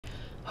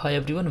Hi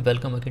everyone,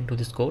 welcome again to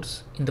this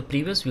course. In the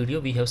previous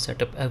video we have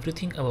set up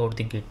everything about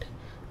the Git.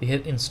 We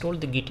have installed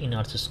the Git in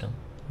our system.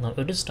 Now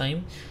it is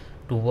time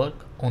to work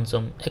on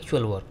some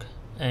actual work,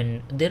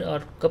 and there are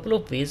a couple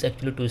of ways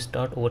actually to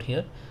start over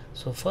here.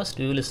 So first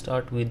we will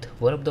start with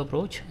one of the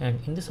approach, and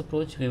in this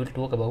approach we will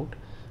talk about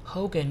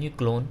how can you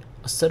clone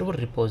a server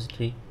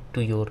repository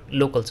to your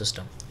local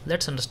system.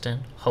 Let's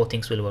understand how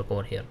things will work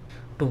over here.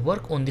 To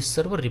work on this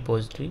server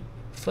repository,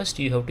 first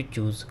you have to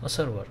choose a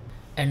server.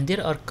 And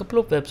there are a couple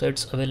of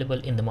websites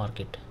available in the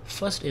market.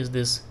 First is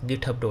this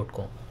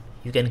github.com.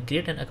 You can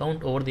create an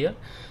account over there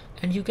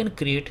and you can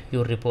create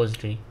your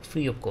repository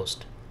free of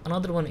cost.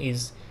 Another one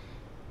is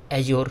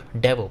Azure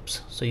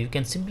DevOps. So you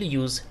can simply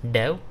use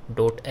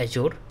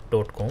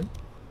dev.azure.com,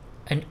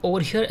 and over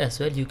here as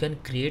well you can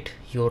create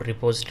your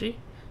repository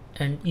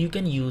and you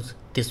can use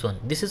this one.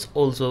 This is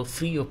also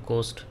free of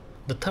cost.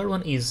 The third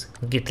one is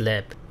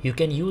GitLab. You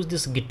can use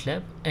this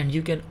GitLab and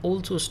you can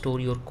also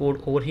store your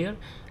code over here,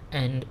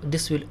 and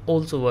this will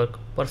also work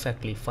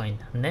perfectly fine.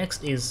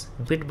 Next is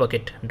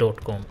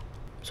bitbucket.com.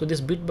 So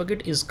this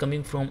Bitbucket is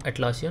coming from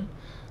Atlassian,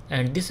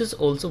 and this is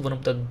also one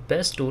of the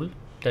best tool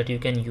that you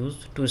can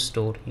use to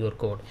store your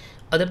code.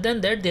 Other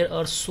than that, there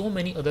are so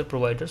many other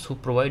providers who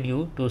provide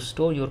you to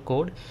store your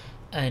code,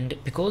 and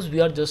because we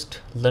are just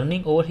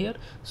learning over here,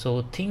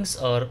 so things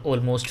are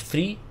almost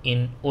free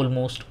in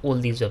almost all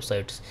these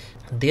websites.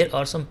 There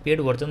are some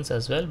paid versions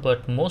as well,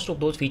 but most of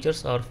those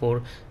features are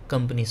for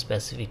company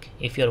specific.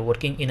 If you are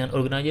working in an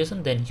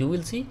organization, then you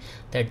will see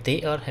that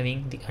they are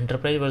having the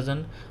enterprise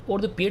version or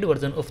the paid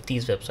version of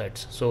these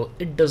websites. So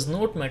it does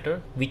not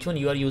matter which one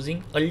you are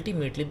using,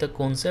 ultimately the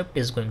concept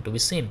is going to be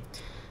same.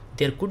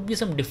 There could be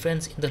some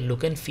difference in the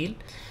look and feel.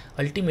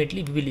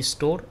 Ultimately we will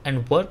store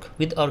and work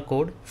with our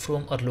code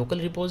from our local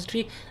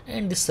repository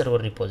and this server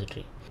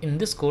repository. In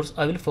this course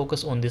I will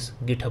focus on this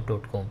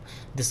github.com.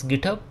 This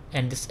GitHub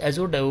and this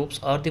Azure DevOps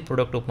are the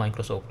product of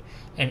Microsoft,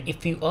 and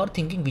if you are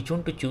thinking which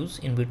one to choose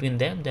in between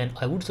them, then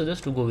I would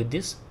suggest to go with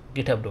this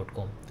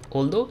github.com.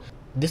 Although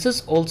this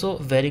is also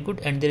very good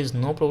and there is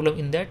no problem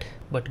in that,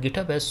 but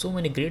GitHub has so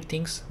many great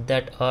things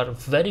that are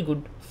very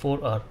good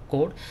for our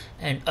code,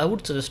 and I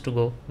would suggest to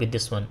go with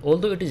this one.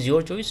 Although it is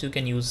your choice, you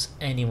can use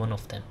any one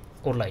of them.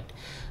 Alright,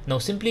 now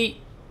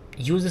simply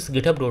use this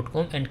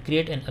github.com and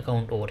create an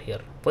account over here.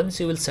 Once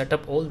you will set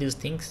up all these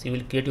things, you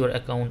will create your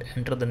account,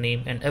 enter the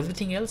name and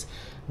everything else,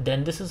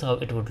 then this is how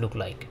it would look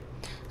like.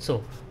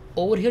 So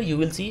over here you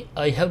will see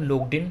I have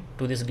logged in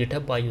to this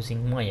GitHub by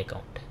using my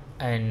account,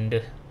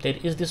 and there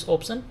is this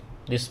option,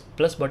 this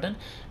plus button,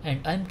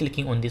 and I'm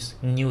clicking on this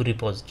new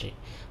repository.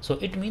 So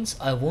it means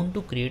I want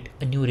to create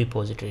a new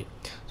repository.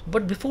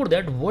 But before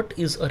that, what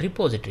is a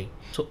repository?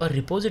 So a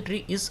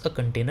repository is a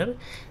container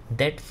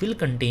that will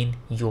contain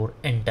your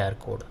entire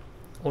code.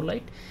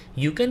 Alright,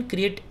 you can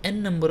create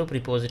n number of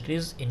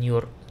repositories in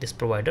your this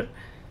provider,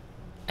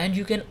 and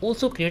you can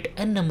also create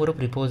n number of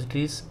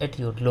repositories at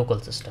your local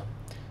system.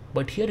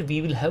 But here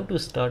we will have to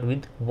start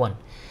with one.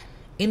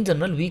 In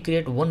general, we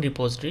create one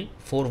repository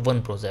for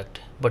one project,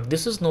 but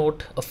this is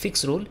not a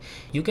fixed rule.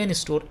 You can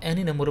store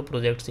any number of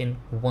projects in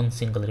one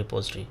single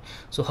repository.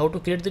 So how to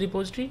create the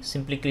repository?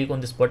 Simply click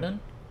on this button,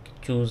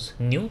 choose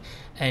new,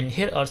 and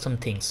here are some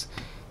things.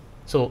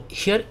 So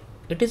here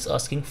it is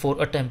asking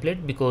for a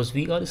template because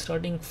we are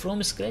starting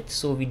from scratch,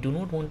 so we do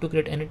not want to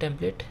create any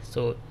template.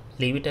 So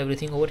leave it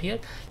everything over here,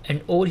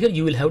 and over here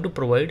you will have to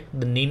provide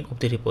the name of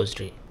the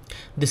repository.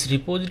 This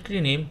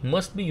repository name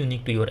must be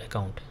unique to your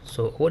account.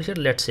 So over here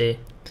let's say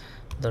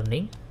the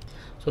name.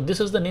 So this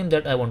is the name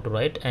that I want to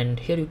write, and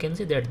here you can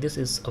see that this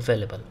is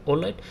available.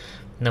 Alright,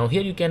 now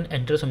here you can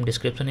enter some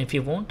description if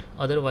you want,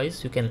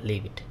 otherwise you can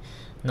leave it.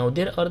 Now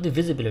there are the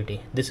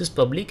visibility. This is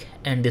public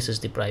and this is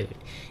the private.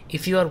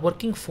 If you are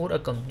working for a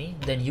company,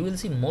 then you will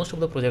see most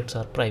of the projects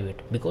are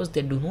private because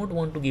they do not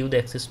want to give the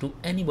access to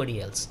anybody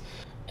else.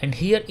 And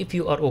here if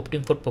you are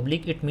opting for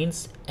public, it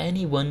means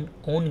anyone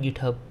on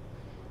GitHub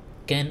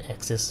can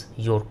access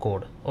your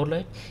code.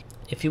 Alright,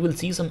 if you will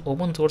see some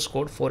open source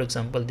code, for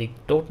example the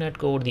 .NET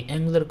code, the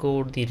Angular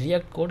code, the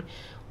React code,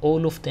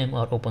 all of them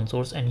are open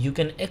source and you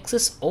can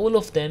access all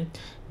of them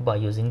by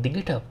using the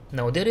GitHub.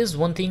 Now there is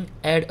one thing,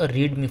 add a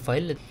readme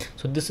file.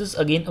 So this is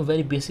again a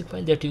very basic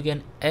file that you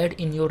can add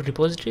in your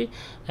repository,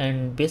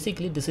 and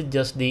basically this is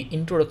just the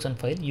introduction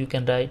file. You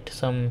can write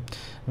some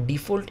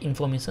default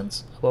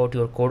informations about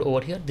your code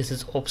over here. This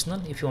is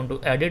optional. If you want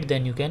to add it,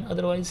 then you can,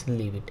 otherwise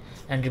leave it.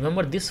 And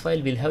remember, this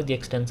file will have the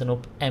extension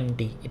of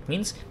MD. It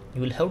means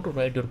you will have to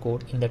write your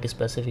code in that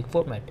specific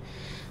format.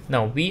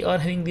 Now we are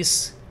having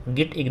this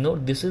git ignore.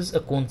 This is a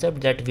concept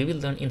that we will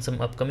learn in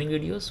some upcoming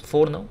videos.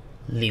 For now,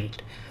 leave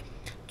it.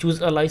 Choose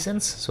a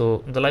license.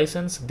 So the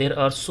license, there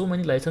are so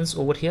many licenses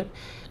over here,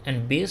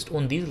 and based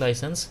on these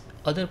license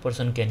other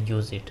person can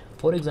use it.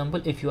 For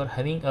example, if you are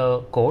having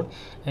a code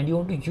and you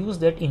want to use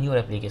that in your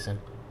application,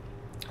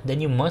 then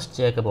you must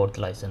check about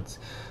the license.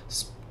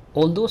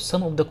 Although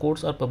some of the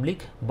codes are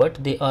public,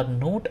 but they are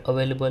not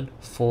available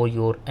for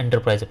your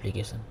enterprise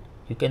application.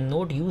 You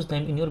cannot use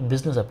them in your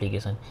business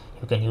application.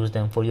 You can use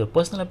them for your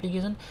personal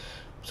application,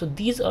 So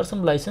these are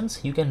some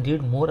license. You can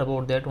read more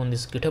about that on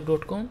this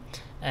github.com,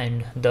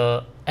 and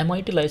the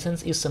MIT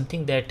license is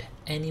something that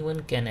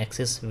anyone can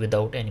access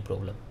without any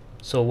problem.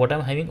 So what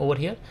I'm having over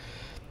here,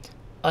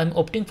 I'm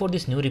opting for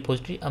this new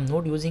repository. I'm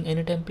not using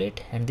any template,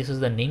 and this is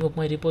the name of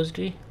my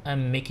repository.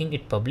 I'm making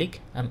it public.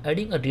 I'm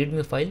adding a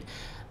readme file.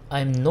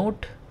 I'm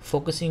not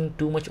focusing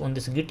too much on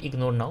this git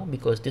ignore now,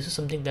 because this is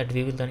something that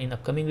we will learn in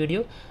upcoming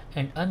video,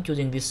 and I'm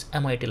choosing this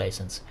MIT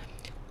license.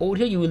 Over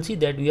here you will see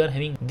that we are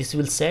having this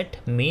will set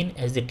main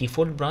as the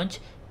default branch.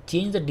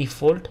 Change the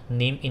default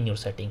name in your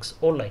settings.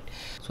 All right,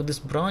 so this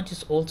branch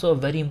is also a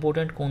very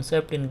important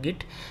concept in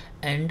Git,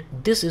 and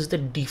this is the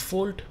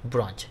default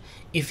branch.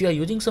 If you are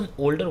using some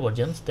older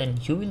versions, then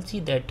you will see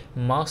that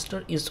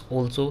master is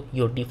also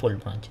your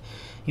default branch.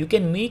 You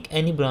can make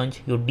any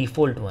branch your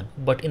default one,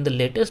 but in the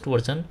latest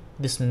version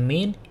this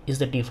main is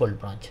the default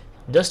branch.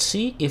 Just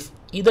see if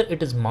either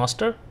it is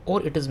master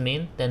or it is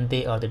main, then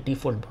they are the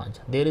default branch.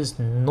 There is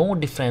no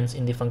difference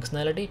in the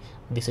functionality.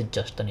 This is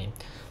just the name.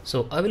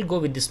 So I will go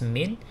with this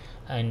main,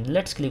 and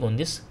let's click on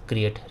this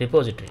create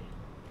repository.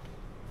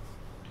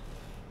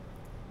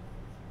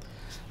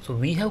 So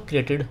we have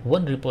created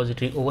one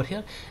repository over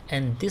here,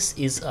 and this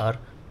is our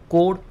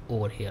code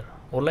over here.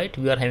 All right,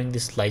 we are having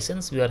this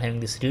license, we are having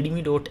this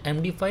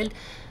readme.md file,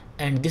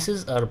 and this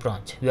is our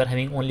branch. We are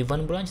having only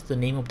one branch. The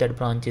name of that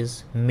branch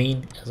is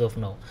main as of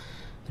now.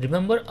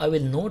 Remember, I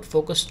will not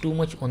focus too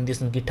much on this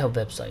GitHub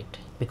website,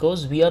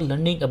 because we are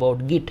learning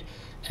about Git,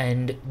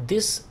 and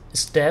this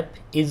step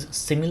is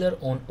similar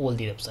on all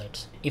the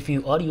websites. If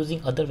you are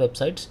using other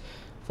websites,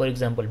 for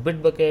example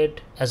Bitbucket,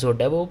 Azure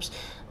DevOps,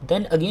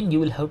 then again you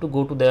will have to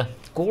go to the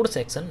code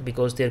section,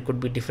 because there could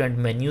be different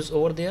menus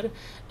over there,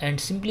 and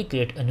simply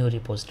create a new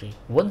repository.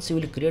 Once you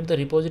will create the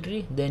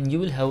repository, then you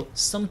will have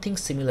something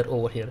similar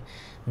over here.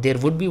 There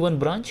would be one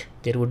branch,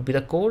 there would be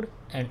the code,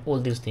 and all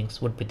these things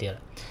would be there.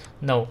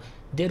 Now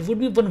there would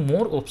be one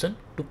more option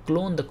to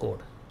clone the code,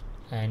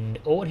 and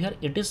over here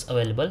it is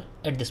available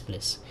at this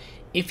place.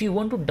 If you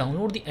want to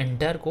download the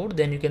entire code,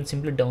 then you can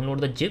simply download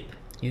the zip.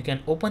 You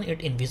can open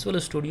it in Visual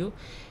Studio.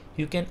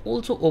 You can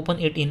also open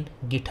it in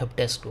GitHub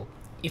Desktop.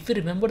 If you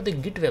remember the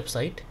Git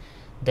website,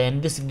 then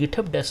this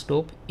GitHub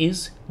Desktop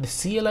is the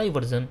CLI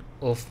version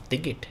of the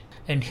Git.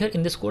 And here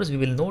in this course, we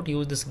will not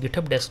use this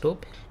GitHub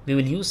Desktop. We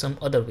will use some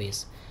other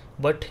ways.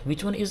 But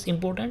which one is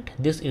important?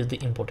 This is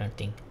the important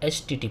thing,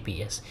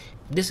 HTTPS.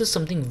 This is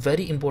something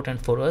very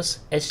important for us,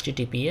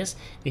 HTTPS.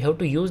 We have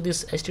to use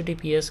this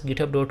HTTPS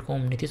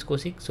github.com Nitish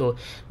Kaushik. So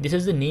this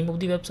is the name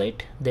of the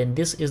website. Then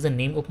this is the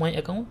name of my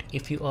account.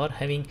 If you are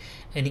having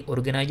any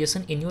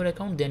organization in your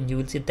account, then you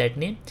will see that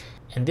name.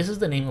 And this is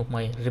the name of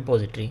my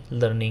repository,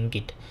 Learning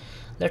Git.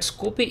 Let's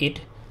copy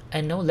it.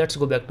 And now let's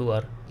go back to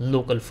our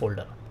local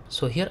folder.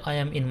 So here I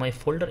am in my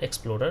folder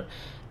explorer,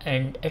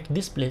 and at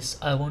this place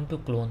I want to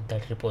clone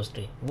that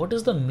repository. What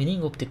is the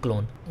meaning of the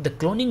clone? The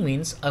cloning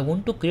means I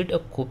want to create a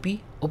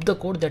copy of the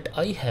code that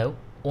I have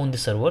on the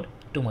server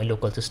to my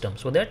local system,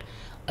 so that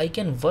I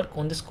can work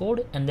on this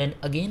code, and then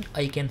again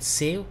I can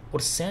save or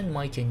send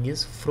my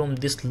changes from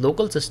this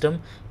local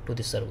system to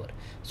the server.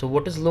 So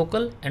what is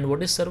local and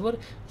what is server?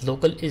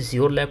 Local is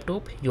your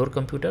laptop, your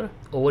computer.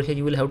 Over here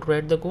you will have to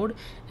write the code.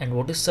 And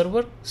what is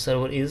server?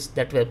 Server is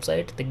that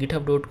website, the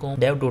github.com,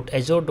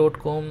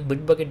 dev.azure.com,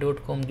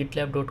 bitbucket.com,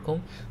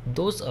 gitlab.com.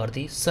 Those are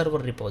the server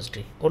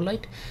repository. All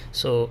right,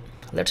 so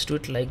let's do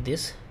it like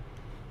this.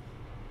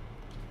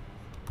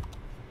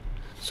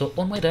 So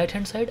on my right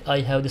hand side I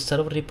have the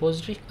server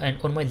repository, and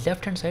on my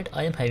left hand side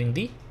I am having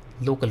the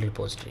local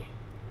repository.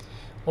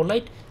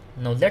 Alright,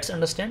 now let's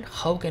understand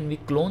how can we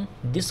clone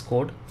this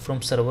code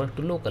from server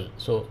to local.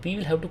 So we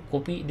will have to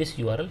copy this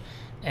URL,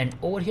 and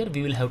over here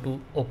we will have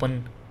to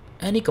open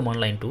any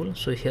command line tool.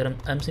 So here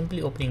I'm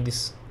simply opening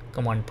this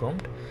command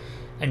prompt,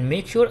 and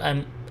make sure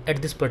I'm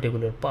at this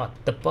particular path.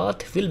 The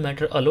path will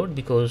matter a lot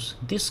because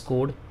this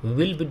code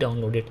will be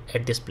downloaded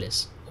at this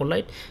place.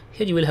 Alright,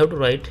 here you will have to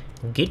write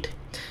git,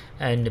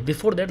 and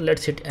before that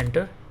let's hit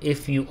enter.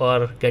 If you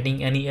are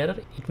getting any error,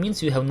 it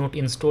means you have not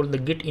installed the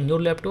Git in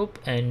your laptop.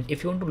 And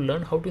if you want to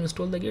learn how to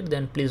install the Git,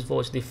 then please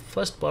watch the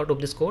first part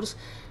of this course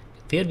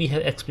where we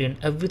have explained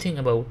everything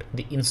about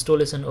the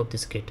installation of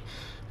this Git.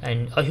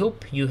 And I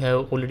hope you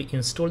have already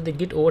installed the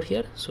Git over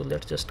here. So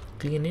let's just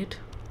clean it,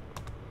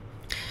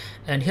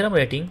 and here I'm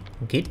writing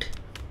git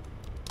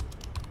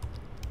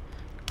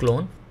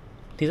clone.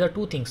 These are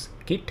two things,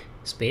 git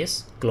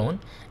space clone,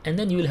 and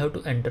then you will have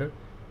to enter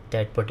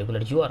that particular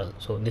URL.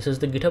 So this is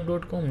the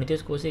github.com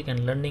Nitish Kaushik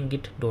and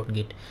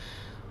learninggit.git.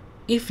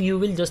 If you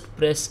will just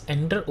press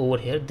enter over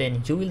here,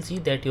 then you will see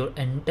that your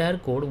entire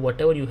code,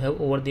 whatever you have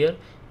over there,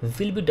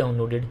 will be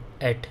downloaded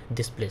at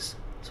this place.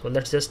 So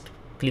let's just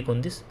click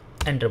on this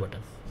enter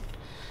button,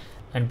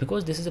 and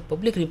because this is a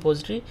public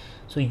repository,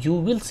 so you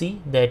will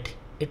see that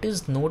it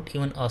is not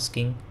even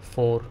asking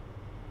for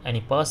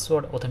any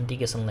password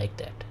authentication like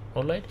that.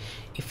 Alright,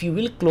 if you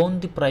will clone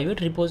the private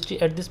repository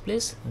at this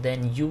place,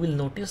 then you will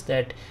notice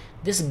that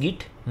this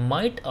Git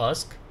might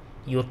ask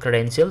your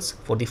credentials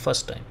for the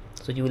first time.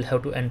 So you will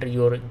have to enter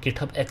your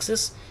GitHub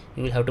access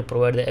you will have to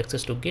provide the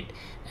access to Git,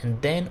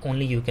 and then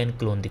only you can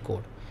clone the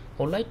code.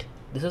 Alright,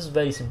 this is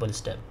very simple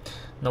step.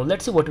 Now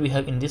let's see what we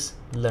have in this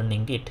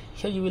learning Git.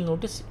 Here you will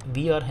notice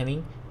we are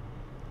having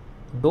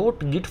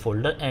 .git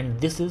folder, and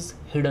this is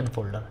hidden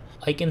folder.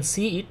 I can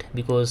see it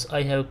because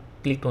I have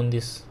clicked on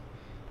this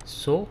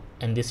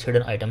and these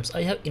hidden items,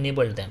 I have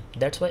enabled them.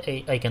 That's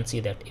why I can see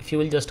that. If you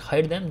will just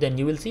hide them, then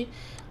you will see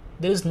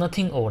there is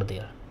nothing over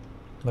there.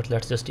 But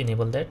let's just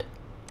enable that.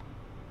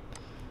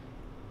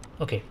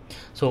 Okay,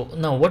 so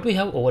now what we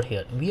have over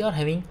here, we are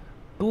having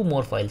two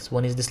more files.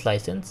 One is this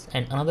license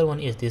and another one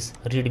is this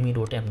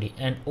readme.md,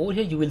 and over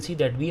here you will see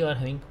that we are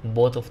having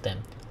both of them,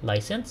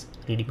 license,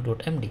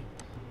 readme.md.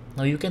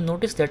 Now you can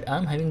notice that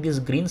I'm having these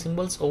green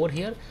symbols over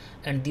here,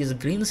 and these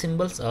green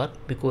symbols are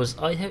because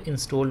I have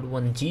installed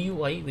one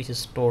GUI, which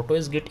is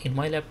Tortoise Git, in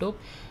my laptop,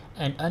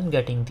 and I'm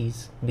getting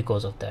these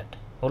because of that.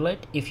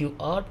 Alright, if you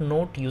are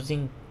not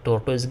using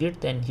Tortoise Git,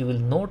 then you will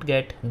not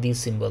get these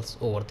symbols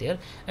over there,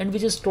 and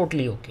which is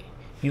totally okay.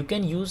 You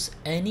can use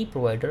any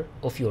provider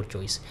of your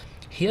choice.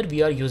 Here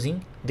we are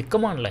using the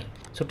command line.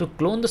 So to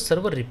clone the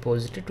server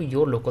repository to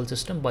your local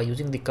system by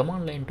using the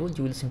command line tool,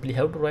 you will simply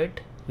have to write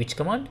which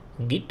command?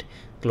 Git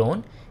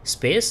clone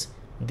space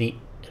the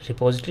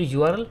repository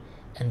URL,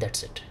 and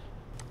that's it.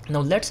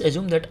 Now let's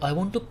assume that I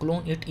want to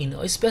clone it in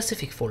a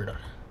specific folder.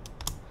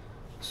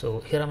 So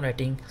here I'm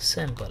writing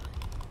sample.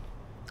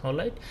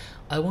 Alright,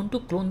 I want to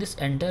clone this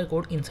entire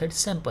code inside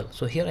sample.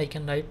 So here I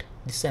can write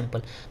the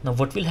sample. Now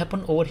what will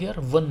happen over here?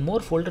 One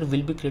more folder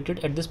will be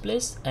created at this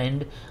place,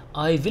 and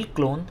I will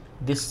clone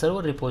this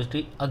server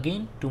repository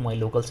again to my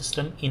local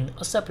system in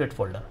a separate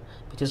folder,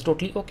 which is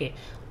totally okay.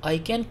 I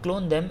can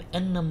clone them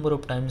n number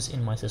of times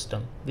in my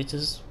system, which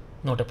is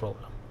not a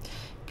problem.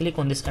 Click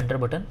on this enter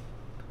button.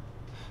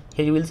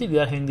 Here you will see we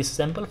are having this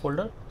sample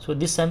folder. So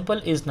this sample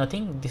is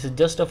nothing, this is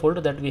just a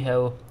folder that we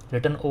have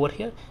written over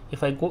here.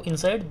 If I go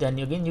inside, then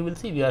again you will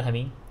see we are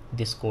having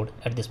this code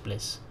at this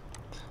place.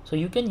 So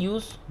you can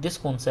use this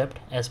concept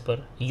as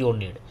per your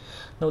need.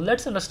 Now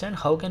let's understand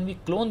how can we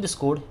clone this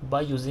code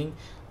by using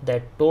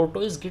that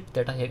Tortoise Git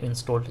that I have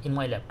installed in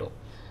my laptop.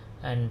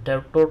 And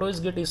Tortoise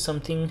Git is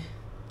something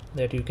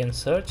that you can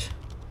search.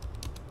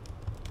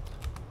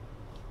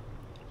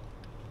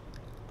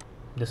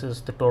 This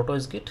is the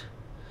Tortoise Git,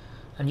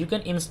 and you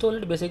can install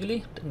it,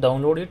 basically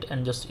download it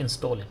and just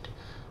install it.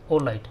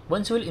 Alright,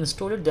 once you will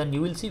install it, then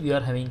you will see we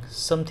are having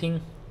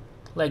something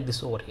like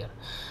this over here.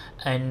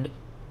 And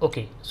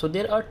okay, so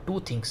there are two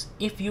things.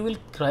 If you will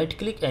right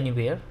click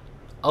anywhere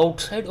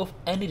outside of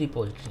any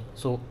repository,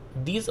 so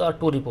these are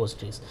two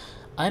repositories,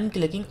 I'm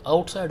clicking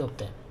outside of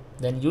them,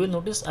 then you will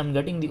notice I'm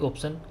getting the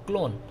option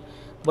clone.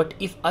 But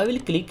if I will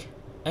click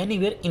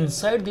anywhere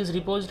inside these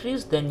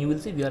repositories, then you will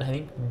see we are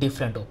having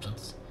different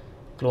options,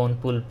 clone,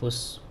 pull,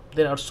 push.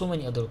 There are so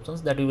many other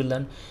options that we will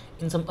learn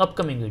in some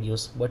upcoming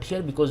videos, but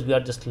here because we are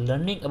just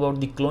learning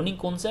about the cloning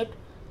concept,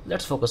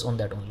 let's focus on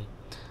that only.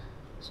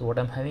 So what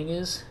I'm having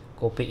is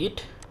copy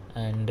it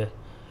and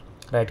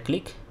right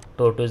click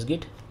Tortoise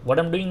Git. What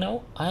I'm doing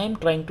now, I am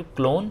trying to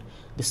clone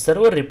the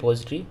server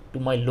repository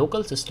to my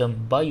local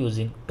system by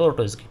using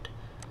Tortoise Git.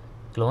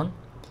 Clone,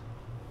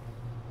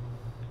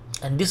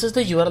 and this is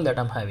the URL that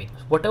I'm having.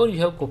 Whatever you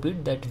have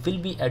copied, that will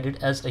be added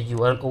as a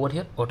URL over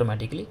here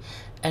automatically.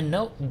 And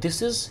now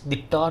this is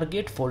the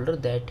target folder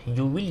that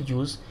you will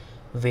use,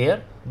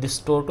 where this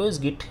Tortoise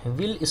Git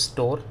will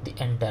store the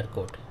entire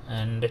code.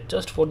 And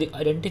just for the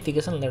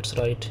identification, let's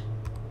write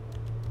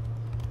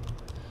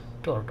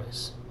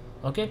Tortoise.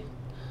 Okay,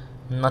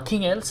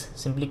 nothing else.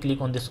 Simply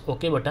click on this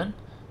OK button,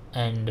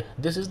 and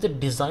this is the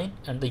design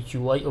and the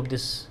UI of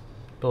this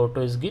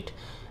Tortoise Git.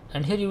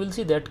 And here you will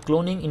see that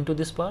cloning into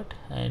this part,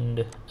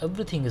 and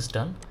everything is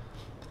done.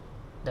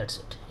 That's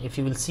it. If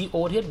you will see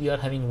over here, we are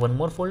having one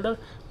more folder,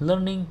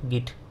 learning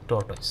Git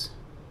Tortoise,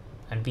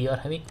 and we are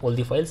having all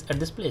the files at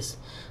this place.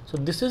 So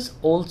this is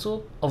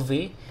also a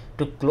way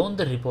to clone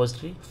the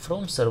repository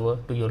from server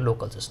to your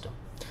local system.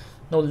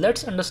 Now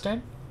let's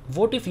understand,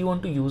 what if you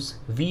want to use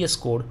VS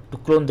Code to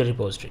clone the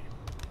repository.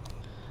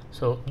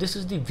 So this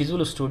is the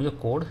Visual Studio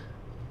Code,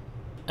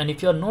 and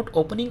if you are not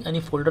opening any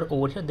folder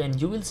over here, then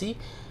you will see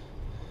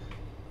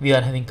we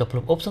are having a couple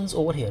of options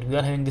over here. We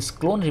are having this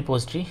clone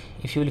repository.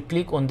 If you will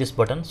click on this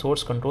button,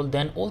 source control,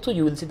 then also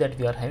you will see that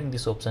we are having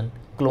this option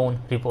clone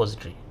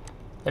repository.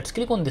 Let's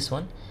click on this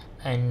one,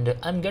 and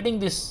I'm getting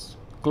this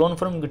clone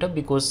from GitHub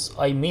because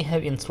I may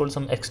have installed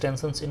some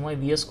extensions in my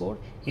VS Code.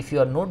 If you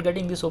are not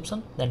getting this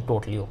option, then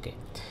totally okay.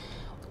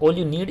 All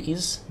you need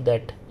is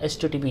that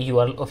HTTP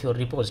URL of your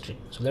repository.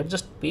 So let's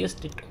just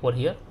paste it over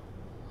here,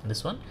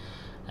 this one,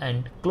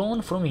 and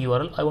clone from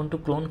URL. I want to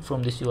clone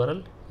from this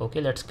URL.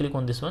 Okay, let's click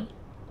on this one.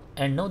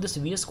 And now this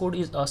VS Code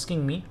is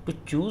asking me to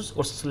choose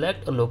or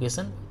select a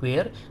location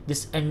where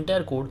this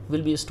entire code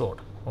will be stored.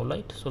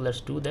 Alright, so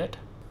let's do that.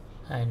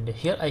 And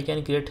here I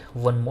can create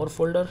one more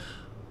folder,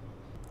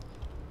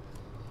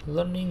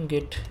 learning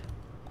Git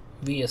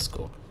VS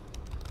Code.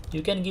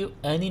 You can give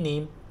any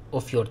name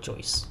of your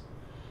choice.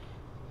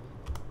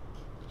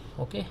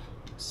 Okay,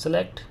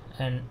 select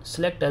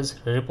as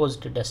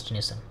repository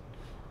destination.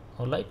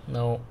 Alright,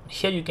 now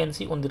here you can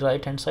see on the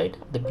right hand side,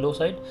 the below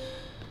side,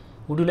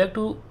 would you like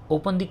to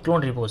open the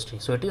cloned repository?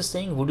 So it is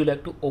saying, would you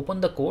like to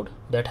open the code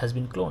that has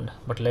been cloned?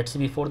 But let's see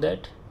before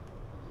that,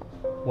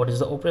 what is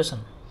the operation?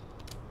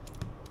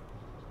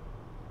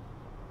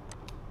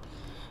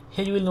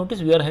 Here you will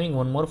notice we are having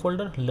one more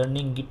folder,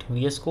 learning git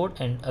vs code,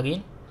 and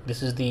again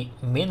this is the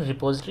main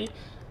repository,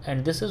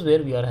 and this is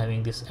where we are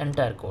having this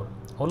entire code.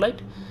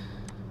 Alright,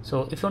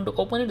 so if you want to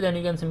open it, then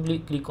you can simply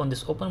click on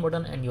this open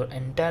button and your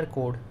entire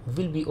code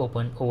will be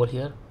open over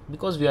here.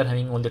 Because we are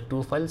having only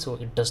 2 files, so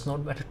it does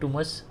not matter too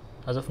much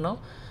as of now,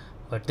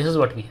 but this is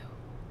what we have.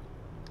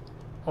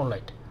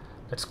 Alright,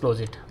 let's close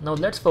it. Now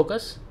let's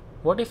focus.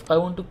 What if I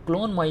want to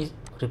clone my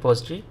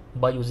repository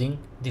by using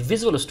the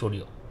Visual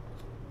Studio?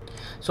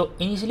 So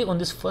initially on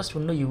this first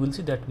window, you will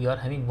see that we are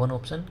having one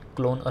option,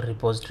 clone a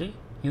repository.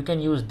 You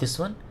can use this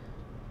one,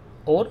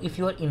 or if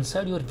you are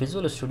inside your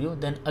Visual Studio,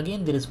 then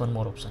again there is one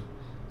more option.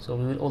 So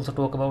we will also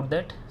talk about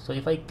that. So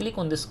if I click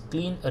on this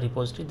clean a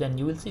repository, then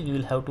you will see we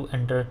will have to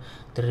enter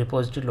the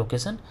repository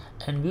location,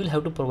 and we will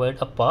have to provide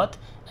a path,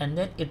 and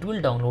then it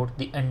will download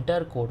the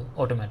entire code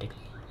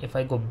automatically. If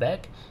I go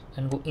back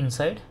and go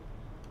inside,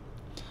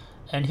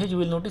 and here you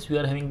will notice we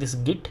are having this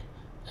git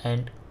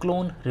and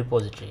clone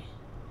repository.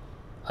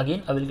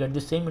 Again I will get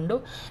the same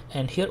window,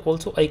 and here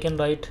also I can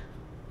write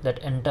that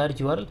entire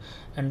URL,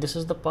 and this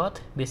is the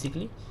path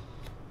basically.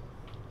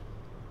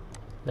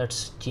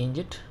 Let's change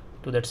it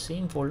to that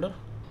same folder.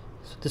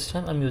 So this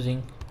time I'm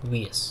using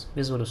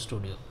Visual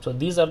Studio. So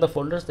these are the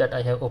folders that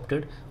I have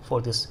opted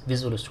for this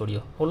Visual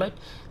Studio. Alright,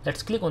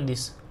 let's click on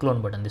this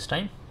clone button this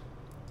time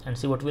and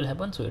see what will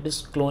happen. So it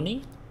is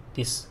cloning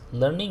this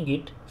learning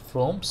git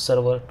from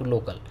server to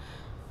local,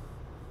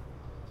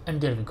 and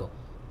there we go.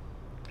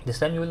 This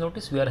time you will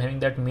notice we are having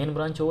that main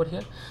branch over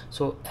here.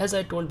 So as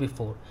I told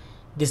before,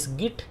 this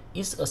git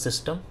is a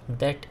system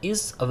that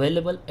is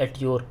available at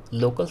your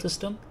local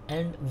system,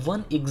 and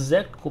one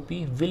exact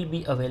copy will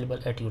be available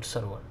at your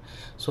server.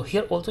 So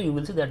here also you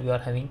will see that we are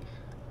having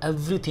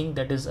everything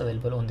that is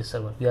available on the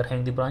server. We are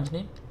having the branch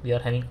name, we are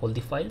having all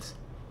the files,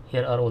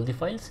 here are all the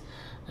files,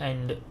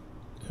 and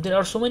there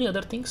are so many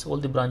other things, all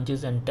the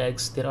branches and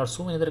tags. There are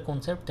so many other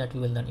concepts that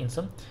we will learn in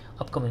some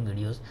upcoming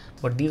videos,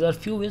 but these are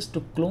few ways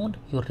to clone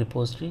your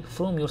repository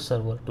from your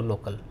server to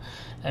local.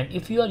 And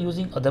if you are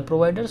using other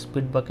providers,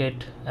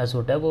 Bitbucket,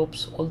 Azure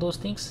DevOps, all those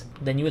things,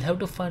 then you will have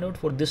to find out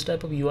for this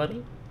type of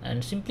URL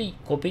and simply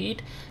copy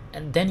it.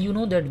 And then you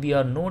know that we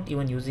are not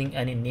even using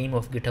any name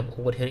of GitHub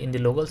over here in the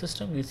local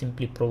system. We are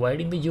simply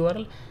providing the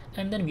URL,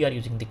 and then we are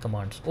using the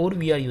commands, or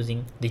we are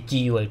using the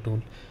GUI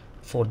tool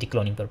for the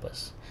cloning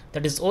purpose.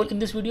 That is all in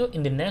this video.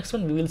 In the next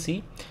one we will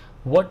see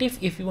what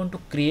if you want to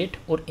create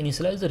or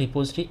initialize the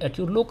repository at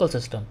your local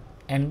system,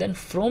 and then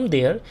from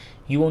there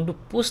you want to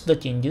push the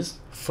changes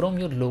from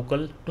your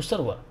local to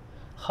server.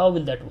 How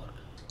will that work?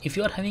 If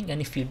you are having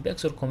any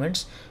feedbacks or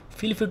comments,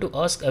 feel free to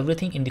ask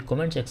everything in the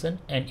comment section,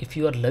 and if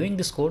you are loving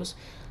this course,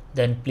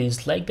 then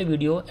please like the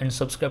video and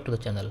subscribe to the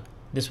channel.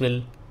 This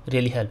will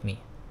really help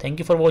me. Thank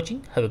you for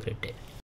watching. Have a great day.